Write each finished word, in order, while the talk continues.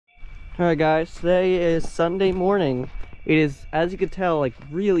Alright guys, today is Sunday morning. It is, as you can tell, like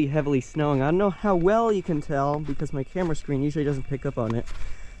really heavily snowing. I don't know how well you can tell because my camera screen usually doesn't pick up on it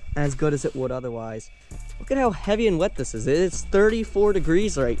as good as it would otherwise. Look at how heavy and wet this is. It's 34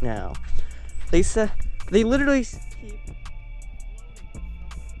 degrees right now. They said they literally keep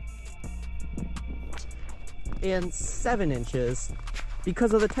and 7 inches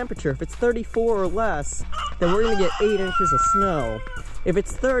because of the temperature. If it's 34 or less, then we're gonna get 8 inches of snow. If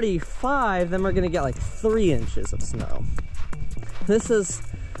it's 35, then we're gonna get like 3 inches of snow. This is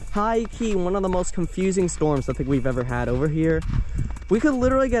high-key one of the most confusing storms I think we've ever had over here. We could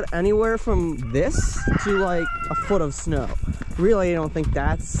literally get anywhere from this to like a foot of snow. Really, I don't think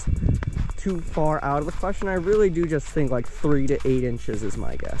that's too far out of the question. I really do just think like 3 to 8 inches is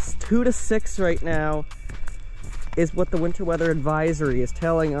my guess. 2 to 6 right now is what the winter weather advisory is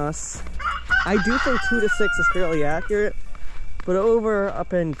telling us. I do think 2 to 6 is fairly accurate, but over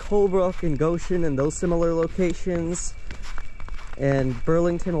up in Colebrook and Goshen and those similar locations, and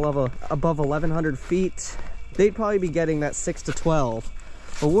Burlington above 1,100 feet, they'd probably be getting that 6 to 12.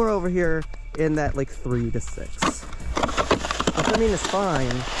 But we're over here in that like 3 to 6. Which I mean is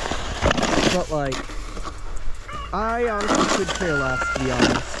fine, but like, I honestly could care less, to be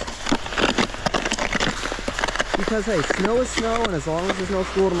honest. Because hey, snow is snow, and as long as there's no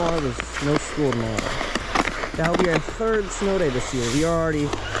school tomorrow, there's no school tomorrow. That'll be our 3rd snow day this year. We are already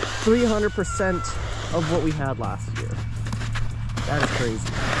 300% of what we had last year. That is crazy.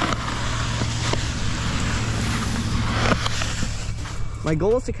 My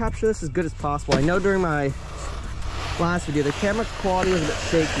goal is to capture this as good as possible. I know during my last video, the camera quality was a bit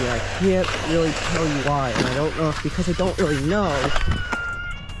shaky. I can't really tell you why, and I don't know if because I don't really know,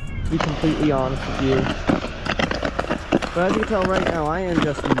 to be completely honest with you. But as you can tell right now, I am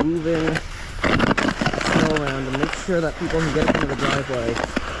just moving snow around to make sure that people can get up into the driveway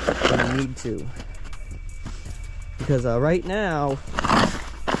when they need to. Because right now,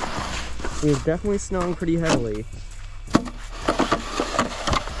 it's definitely snowing pretty heavily.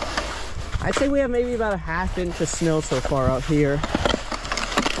 I'd say we have maybe about a ½ inch of snow so far out here.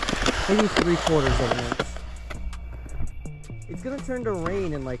 Maybe 3/4 of an inch. It's gonna turn to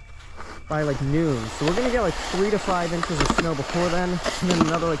rain in by noon, so we're gonna get like 3 to 5 inches of snow before then, and then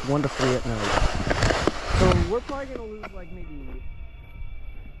another like 1 to 3 at night. So we're probably gonna lose like maybe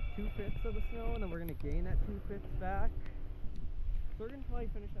 2/5 of the snow, and then we're gonna gain that 2/5 back. So we're gonna probably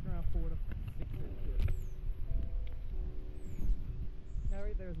finish at around 4 to 6 inches. Now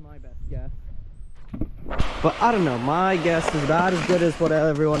right there's my best guess. But I don't know, my guess is about as good as what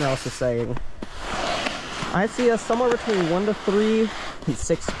everyone else is saying. I see us somewhere between 1 to 3 and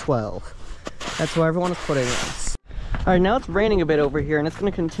 6 to 12. That's where everyone is putting us. Alright, now it's raining a bit over here, and it's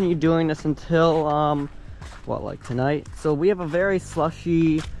going to continue doing this until, what, like tonight? So we have a very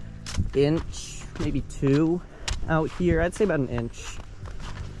slushy inch, maybe 2 out here. I'd say about an inch.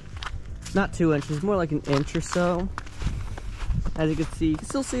 Not 2 inches, more like an inch or so. As you can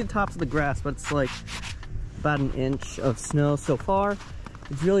still see the tops of the grass, but it's like about an inch of snow so far.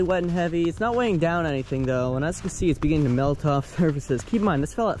 It's really wet and heavy. It's not weighing down anything though, and as you can see, it's beginning to melt off surfaces. Keep in mind,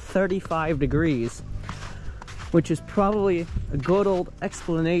 this fell at 35 degrees, which is probably a good old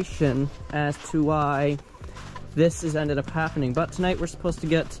explanation as to why this has ended up happening. But tonight we're supposed to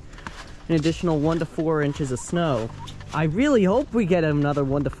get an additional 1 to 4 inches of snow. I really hope we get another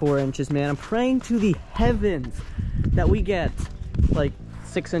 1 to 4 inches, man. I'm praying to the heavens that we get like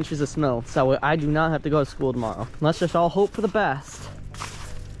 6 inches of snow, so I do not have to go to school tomorrow. Let's just all hope for the best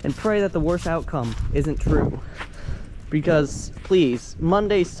and pray that the worst outcome isn't true. Because, please,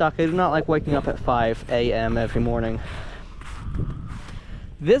 Mondays suck. I do not like waking up at 5 a.m. every morning.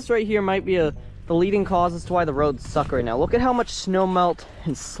 This right here might be the leading cause as to why the roads suck right now. Look at how much snow melt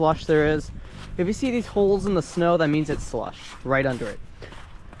and slush there is. If you see these holes in the snow, that means it's slush right under it.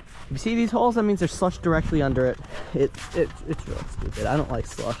 If you see these holes, that means there's slush directly under it. It's real stupid. I don't like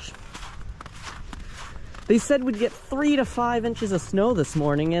slush. They said we'd get 3 to 5 inches of snow this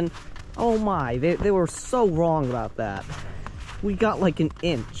morning, and oh my, they were so wrong about that. We got like an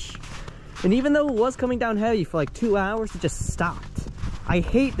inch. And even though it was coming down heavy for like 2 hours, it just stopped. I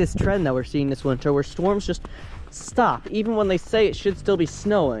hate this trend that we're seeing this winter where storms just stop, even when they say it should still be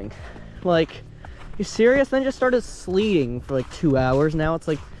snowing. Like, you serious? Then it just started sleeting for like 2 hours. Now it's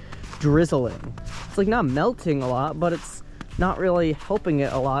like drizzling. It's like not melting a lot, but it's not really helping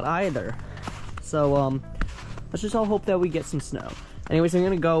it a lot either. So, let's just all hope that we get some snow. Anyways, I'm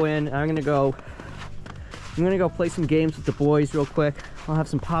gonna go in, I'm gonna go play some games with the boys real quick. I'll have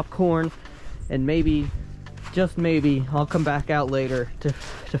some popcorn, and maybe, just maybe, I'll come back out later to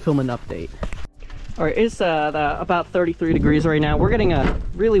film an update. All right, it's about 33 degrees right now. We're getting a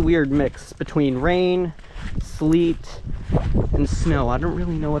really weird mix between rain, sleet, and snow. I don't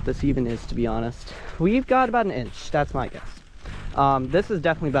really know what this even is, to be honest. We've got about an inch, that's my guess. This is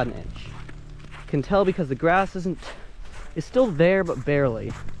definitely about an inch. Can tell because the grass is still there, but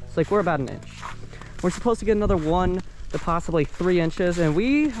barely. It's like we're about an inch. We're supposed to get another 1 to possibly 3 inches, and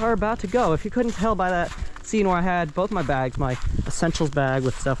we are about to go. If you couldn't tell by that scene where I had both my bags, my essentials bag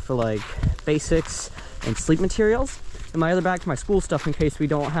with stuff for like basics and sleep materials, and my other bag for my school stuff in case we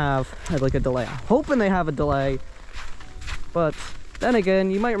don't have like a delay. I'm hoping they have a delay, but then again,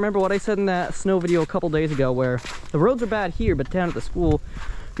 you might remember what I said in that snow video a couple days ago where the roads are bad here, but down at the school,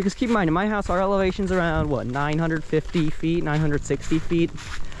 because keep in mind, in my house, our elevation's around, what, 950 feet, 960 feet.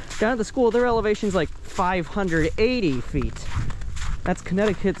 Down at the school, their elevation's like 580 feet. That's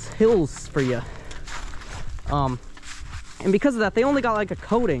Connecticut's hills for you. And because of that, they only got like a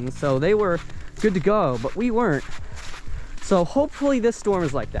coating, so they were good to go, but we weren't. So hopefully this storm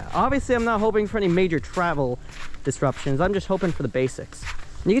is like that. Obviously, I'm not hoping for any major travel disruptions. I'm just hoping for the basics.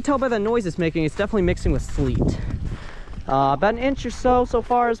 And you can tell by the noise it's making, it's definitely mixing with sleet. About an inch or so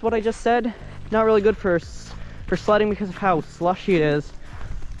far is what I just said. Not really good for sledding because of how slushy it is.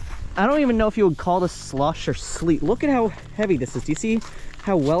 I don't even know if you would call this slush or sleet. Look at how heavy this is. Do you see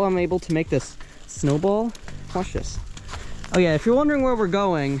how well I'm able to make this snowball? Watch this. Oh yeah, if you're wondering where we're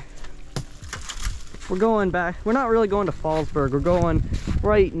going back. We're not really going to Fallsburg. We're going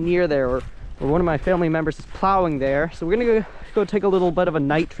right near there, where one of my family members is plowing there. So we're gonna go take a little bit of a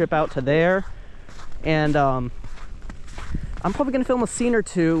night trip out to there. And I'm probably gonna film a scene or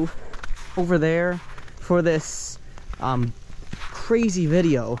two over there for this crazy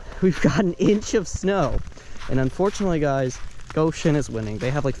video. We've got an inch of snow, and unfortunately, guys, Goshen is winning.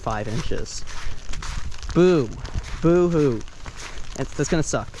 They have like 5 inches. Boo, boo hoo. That's gonna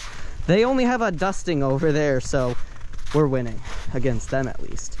suck. They only have a dusting over there, so we're winning against them at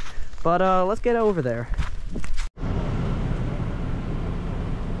least. But let's get over there.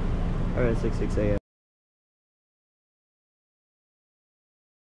 All right, 6 a.m.